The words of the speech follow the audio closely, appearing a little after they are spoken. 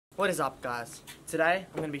What is up, guys? Today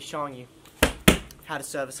I'm going to be showing you how to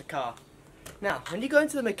service a car. Now, when you go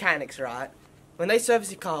into the mechanics, right, when they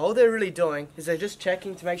service your car, all they're really doing is they're just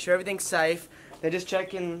checking to make sure everything's safe. They're just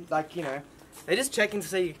checking, like, you know, they're just checking to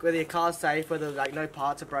see whether your car's safe, whether, like, no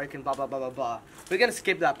parts are broken, blah, blah, blah, blah, blah. We're going to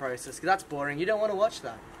skip that process because that's boring. You don't want to watch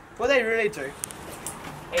that. What they really do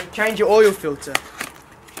is change your oil filter.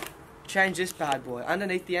 Change this bad boy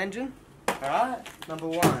underneath the engine. Alright, number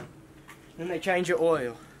one. Then they change your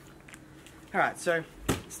oil. Alright, so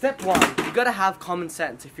step one, you've got to have common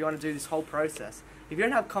sense if you want to do this whole process. If you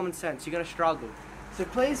don't have common sense, you're going to struggle. So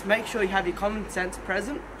please make sure you have your common sense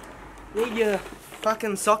present. You need your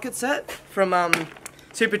fucking socket set from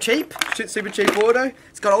Super Cheap Auto.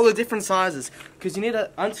 It's got all the different sizes because you need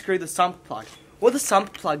to unscrew the sump plug. What the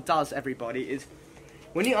sump plug does, everybody, is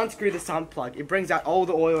when you unscrew the sump plug, it brings out all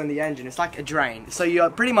the oil in the engine. It's like a drain. So you're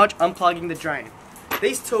pretty much unplugging the drain.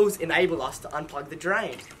 These tools enable us to unplug the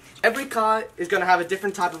drain. Every car is going to have a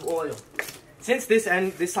different type of oil. Since this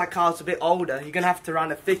car's a bit older, you're going to have to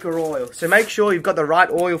run a thicker oil. So make sure you've got the right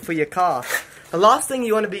oil for your car. The last thing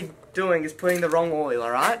you want to be doing is putting the wrong oil,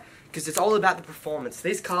 alright? Because it's all about the performance.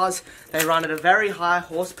 These cars, they run at a very high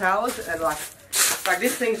horsepower, and like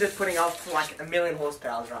this thing's just putting up to like 1,000,000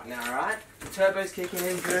 horsepower right now, alright? The turbo's kicking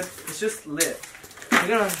in good. It's just lit. You're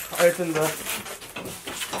going to open the...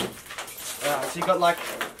 so you got like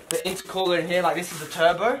the intercooler in here, like this is the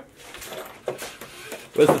turbo.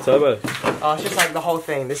 Where's the turbo? Oh, it's just like the whole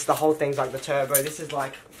thing. The whole thing's like the turbo. This is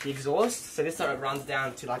like the exhaust. So this sort of runs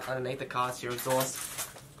down to like underneath the car, so your exhaust.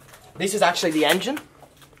 This is actually the engine.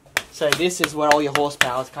 So this is where all your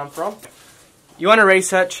horsepowers come from. You want to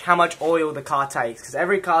research how much oil the car takes, because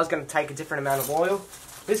every car is going to take a different amount of oil.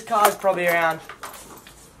 This car is probably around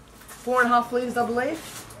 4.5 litres, I believe.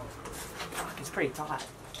 Fuck, it's pretty tight.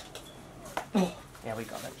 Oh, yeah, we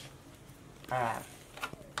got it. Alright.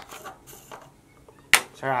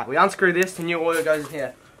 So, alright, we unscrew this, the new oil goes in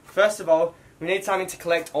here. First of all, we need something to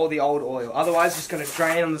collect all the old oil. Otherwise, it's going to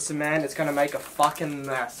drain on the cement. It's going to make a fucking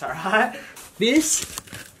mess, alright? This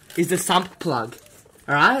is the sump plug.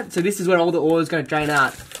 Alright? So this is where all the oil is going to drain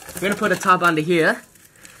out. We're going to put a tub under here.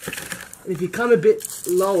 And if you come a bit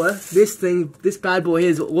lower, this bad boy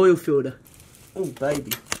here is the oil filter. Oh,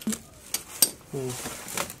 baby. Ooh.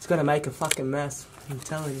 It's going to make a fucking mess. I'm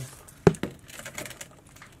telling you.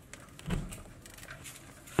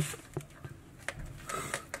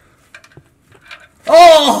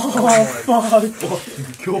 Oh, fuck!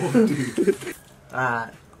 God, dude.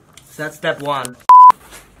 Alright, so that's step one.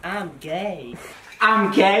 I'm gay.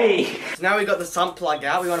 I'm gay! So now we got the sump plug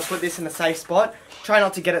out, we want to put this in a safe spot. Try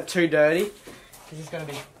not to get it too dirty. This is going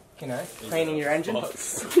to be, you know, cleaning your engine. What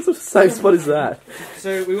sort of safe spot is that?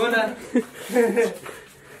 So we want to...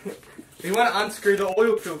 we want to unscrew the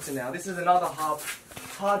oil filter now. This is another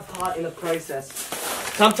hard part in the process.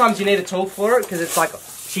 Sometimes you need a tool for it, because it's like,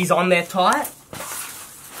 she's on there tight.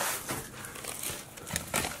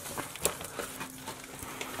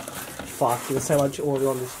 Fuck, there's so much oil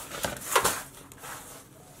on this.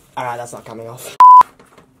 Alright, that's not coming off.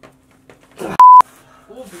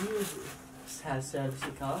 What view is this? Just how to service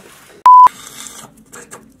your car.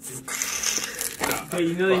 Hey,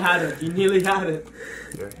 you nearly had it. You nearly had it.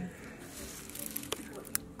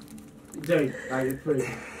 Dude, alright, you're pretty.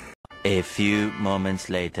 A few moments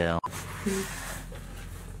later.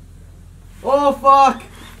 Oh, fuck!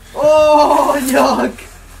 Oh, yuck!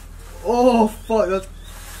 Oh, fuck, that's...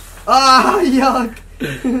 Ah, yuck!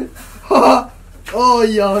 Oh,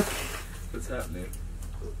 yuck! What's happening?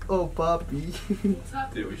 Oh, puppy. What's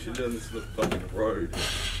happening? Dude, we should have done this on the fucking road.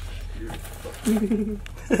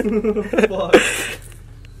 Fuck.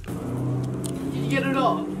 Did you get it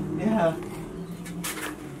off? Yeah.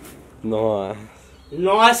 Nice.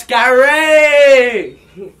 Nice, Gary!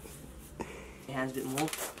 Your hands a bit more.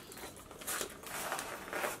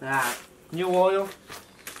 Alright, new oil.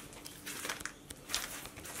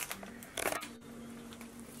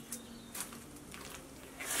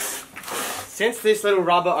 Since this little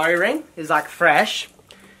rubber O-ring is like fresh,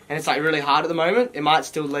 and it's like really hard at the moment, it might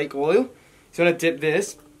still leak oil. So you want to dip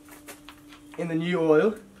this in the new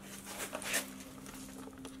oil.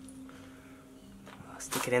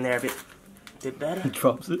 Stick it in there a bit better. He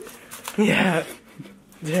drops it. Yeah.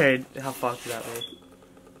 Dude, how fucked would that be?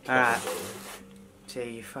 Alright. So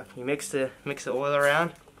you mix the oil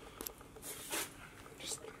around.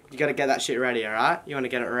 You gotta get that shit ready, alright? You wanna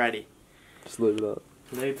get it ready. Just lube it up.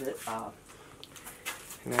 Lube it up.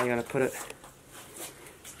 And now you're gonna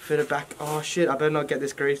fit it back. Oh shit, I better not get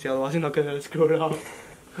this greasy, otherwise you're not gonna screw it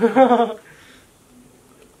up.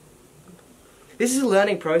 This is a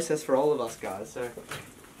learning process for all of us, guys, so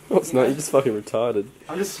Oh, it's not. You're just fucking retarded.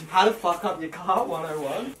 I'm just how to fuck up your car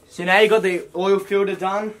 101. So now you got the oil filter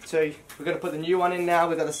done. So we're gonna put the new one in now.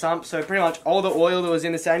 We've got the sump. So pretty much all the oil that was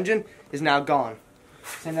in this engine is now gone.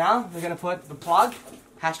 So now we're gonna put the plug,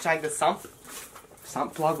 hashtag the sump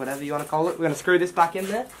plug, whatever you want to call it. We're gonna screw this back in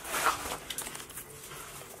there.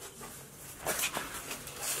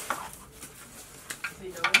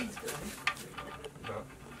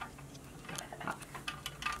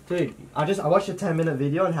 Dude, I watched a 10-minute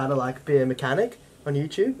video on how to like be a mechanic on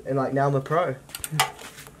YouTube, and like now I'm a pro.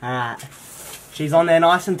 Alright, she's on there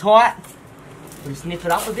nice and tight. We'll just nip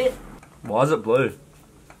it up a bit. Why is it blue?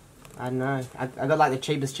 I don't know. I got like the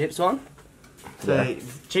cheapest chips one. So Yeah.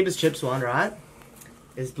 cheapest chips one, right,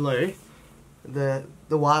 is blue. The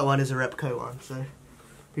white one is a Repco one. So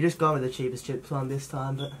we just gone with the cheapest chips one this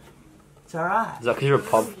time, but it's alright. Is that because you're a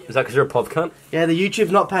pub? Is that because you're a pub cunt? Yeah, the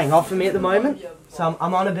YouTube's not paying off for me at the moment, so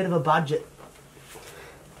I'm on a bit of a budget.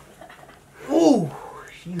 Ooh!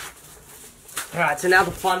 Alright, so now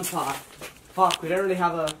the fun part. Fuck, we don't really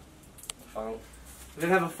have a... Funnel. We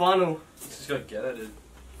don't have a funnel. Just gotta get it, dude.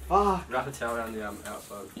 Fuck. Wrap a towel around the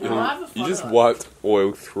outside. You just wiped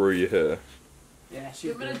oil through your hair. Yeah,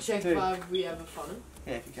 You're gonna check if we have a funnel.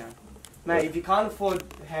 Yeah, if you can. Mate, if you can't afford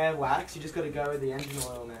hair wax, you just gotta go with the engine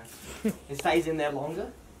oil now. It stays in there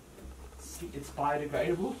longer. It's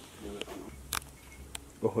biodegradable.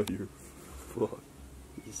 Oh, you fuck.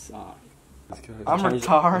 You suck. This guy's I'm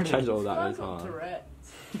retarded. Changed all that I've in got time.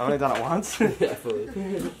 Tourette's. I've only done it once. Yeah, fully.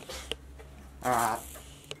 Alright.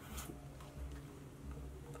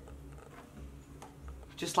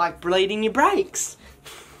 Just like bleeding your brakes.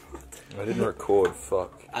 I didn't record,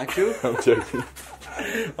 fuck. Actually? I'm joking.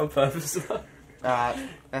 On purpose. Alright,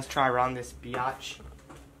 let's try run this biatch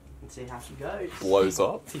and see how she goes. Blows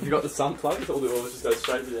up. If you got the sun plug, all the oil just goes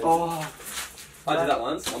straight to the engine. Oh, I did that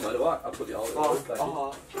once on motorbike. I put the oil back in.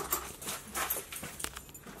 oh.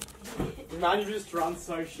 Man, you just run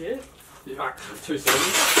so shit. Yeah, 2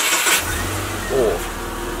 seconds. Oh.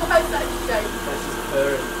 Why is that shape? That's just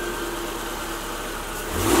purring.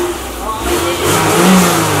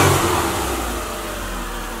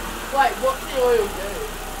 Wait, what's the oil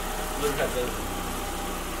do? Look at this.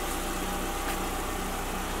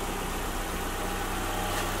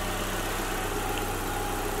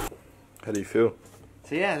 How do you feel?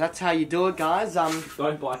 So yeah, that's how you do it, guys.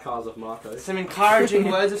 Don't buy cars off Marco. Some encouraging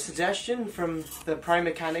words of suggestion from the pro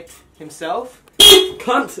mechanic himself.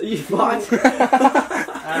 Cunt, are you fine?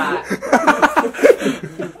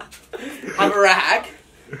 Have a rag.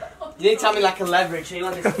 You need something like a leverage. You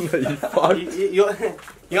want this? You fuck.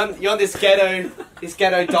 You want this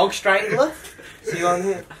ghetto dog strangler? So you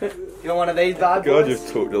want one of these bad God, boys?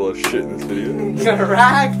 you've talked a lot of shit in this video. You got a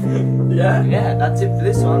rag? Yeah. Yeah, that's it for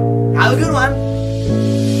this one. Have a good one.